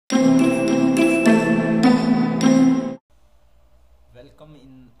Welcome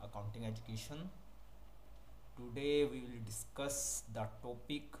in accounting education. Today we will discuss the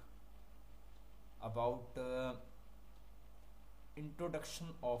topic about introduction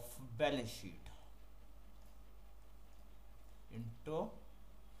of balance sheet. Introduction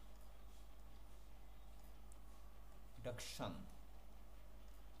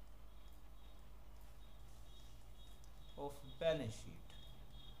of balance sheet.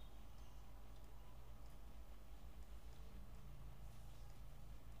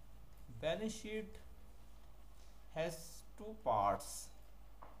 Balance sheet has two parts.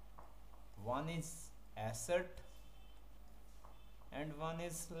 One is asset and one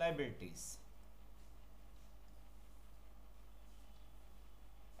is liabilities.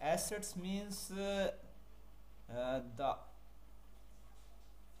 Assets means the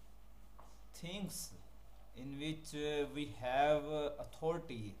things in which we have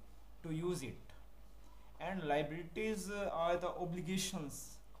authority to use it, and liabilities are the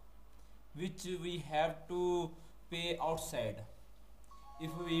obligations which we have to pay outside.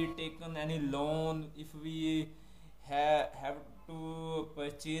 If we taken any loan, if we have to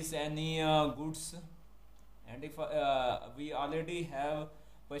purchase any goods, and if we already have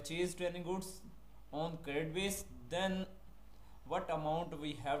purchased any goods on credit base, then what amount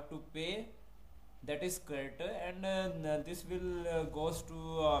we have to pay, that is credit, and this will goes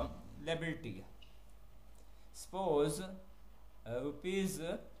to liability. Suppose rupees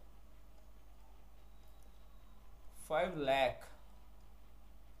 5 lakh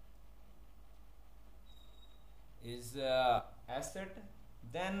is asset,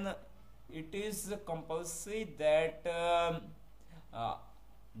 then it is compulsory that uh,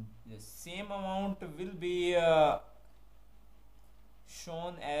 the same amount will be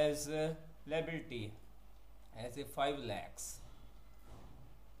shown as liability, as a 5 lakhs,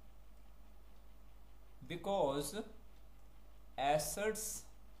 because assets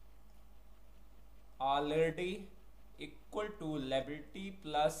already equal to liability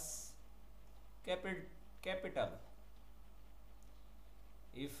plus capital.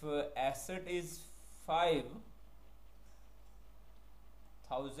 If asset is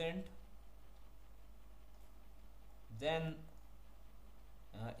 5,000, then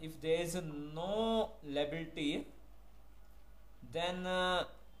if there is no liability, then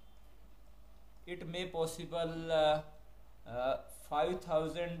it may possible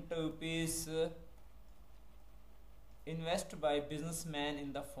 5,000 rupees invest by businessman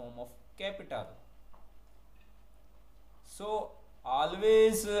in the form of capital. So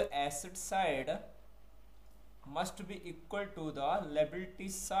always asset side must be equal to the liability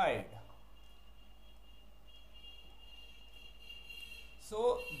side.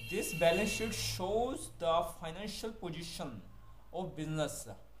 So this balance sheet shows the financial position of business,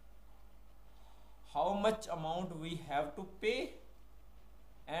 how much amount we have to pay,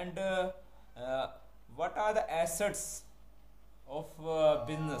 and what are the assets of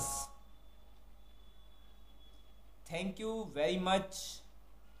business. Thank you very much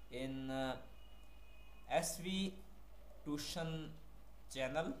in SV Tuition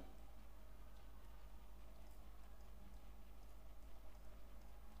channel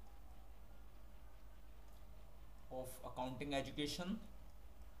of accounting education.